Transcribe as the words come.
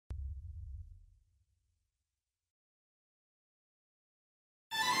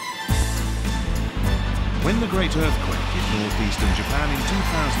the great earthquake in northeastern Japan in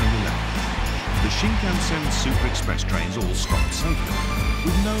 2011, the Shinkansen Super Express trains all stopped safely,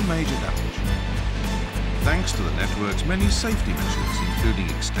 with no major damage. Thanks to the network's many safety measures, including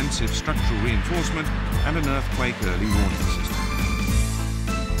extensive structural reinforcement and an earthquake early warning system.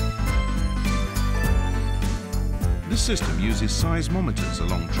 This system uses seismometers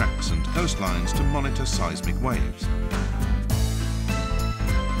along tracks and coastlines to monitor seismic waves.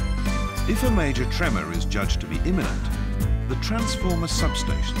 If a major tremor is judged to be imminent, the transformer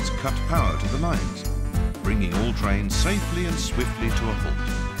substations cut power to the lines, bringing all trains safely and swiftly to a halt.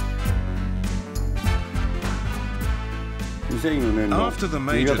 After the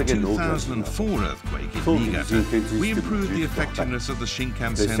major 2004 earthquake in Niigata, we improved the effectiveness of the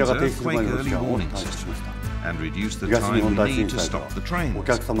Shinkansen's earthquake early warning system and reduced the time we need to stop the trains.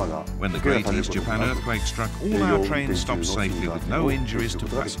 When the Great East Japan earthquake struck, all our trains stopped safely with no injuries to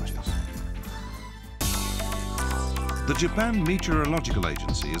passengers. The Japan Meteorological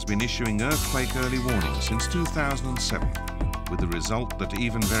Agency has been issuing earthquake early warnings since 2007, with the result that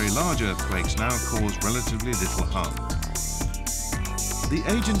even very large earthquakes now cause relatively little harm. The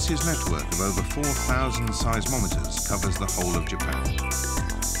agency's network of over 4,000 seismometers covers the whole of Japan.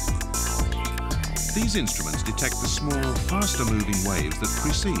 These instruments detect the small, faster-moving waves that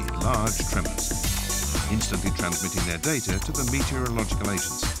precede large tremors, instantly transmitting their data to the Meteorological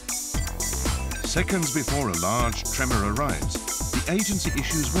Agency. Seconds before a large tremor arrives, the agency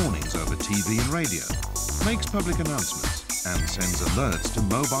issues warnings over TV and radio, makes public announcements, and sends alerts to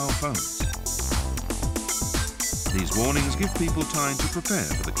mobile phones. These warnings give people time to prepare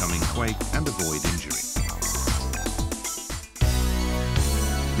for the coming quake and avoid injury.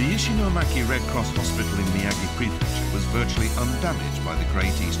 The Ishinomaki Red Cross Hospital in Miyagi Prefecture was virtually undamaged by the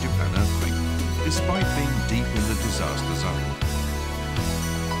Great East Japan earthquake, despite being deep in the disaster zone.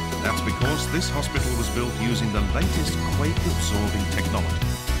 That's because this hospital was built using the latest quake-absorbing technology.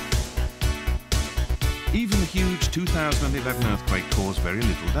 Even the huge 2011 earthquake caused very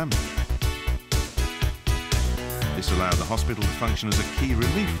little damage. This allowed the hospital to function as a key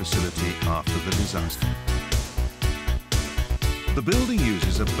relief facility after the disaster. The building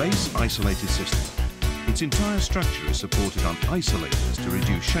uses a base isolated system. Its entire structure is supported on isolators to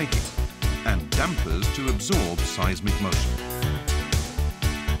reduce shaking and dampers to absorb seismic motion.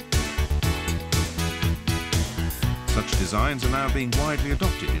 Such designs are now being widely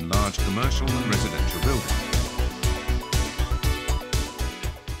adopted in large commercial and residential buildings.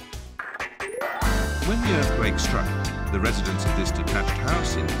 When the earthquake struck, the residents of this detached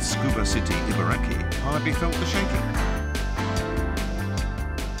house in Tsukuba City, Ibaraki, hardly felt the shaking.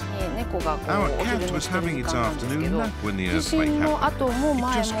 Our cat was having its afternoon nap when the earthquake happened.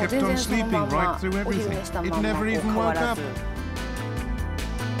 It just kept on sleeping right through everything. It never even woke up.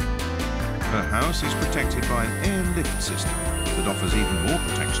 Her house is protected by an air-lift system that offers even more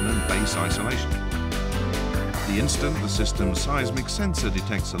protection than base isolation. The instant the system's seismic sensor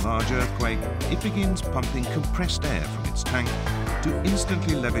detects a large earthquake, it begins pumping compressed air from its tank to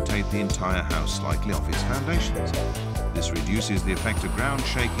instantly levitate the entire house slightly off its foundations. This reduces the effect of ground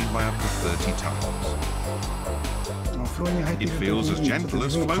shaking by up to 30 times. It feels as gentle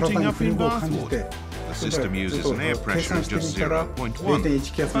as floating up in bathwater. The system uses an air pressure of just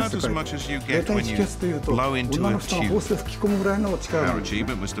 0.1, about as much as you get when you blow into a tube. Our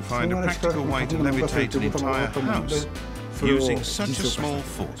achievement was to find a practical way to levitate an entire house using such a small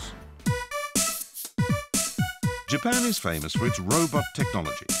force. Japan is famous for its robot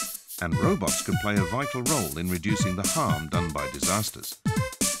technology, and robots can play a vital role in reducing the harm done by disasters.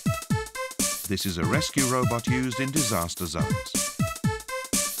 This is a rescue robot used in disaster zones.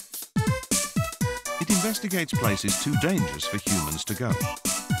 It investigates places too dangerous for humans to go.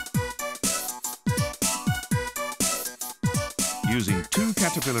 Using 2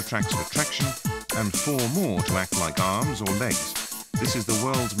 caterpillar tracks for traction and 4 more to act like arms or legs, this is the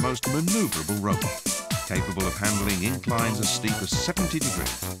world's most maneuverable robot, capable of handling inclines as steep as 70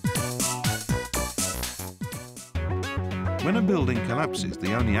 degrees. When a building collapses,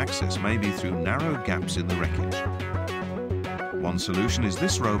 the only access may be through narrow gaps in the wreckage. One solution is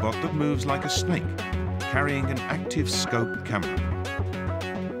this robot that moves like a snake, carrying an active scope camera.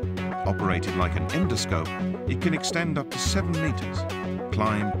 Operated like an endoscope, it can extend up to 7 meters,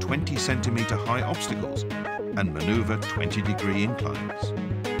 climb 20-centimeter high obstacles, and maneuver 20-degree inclines.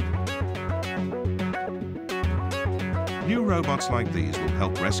 New robots like these will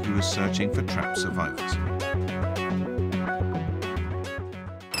help rescuers searching for trapped survivors.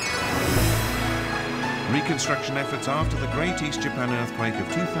 Reconstruction efforts after the Great East Japan earthquake of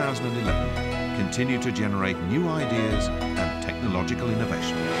 2011 continue to generate new ideas and technological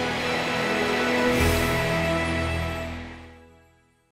innovation.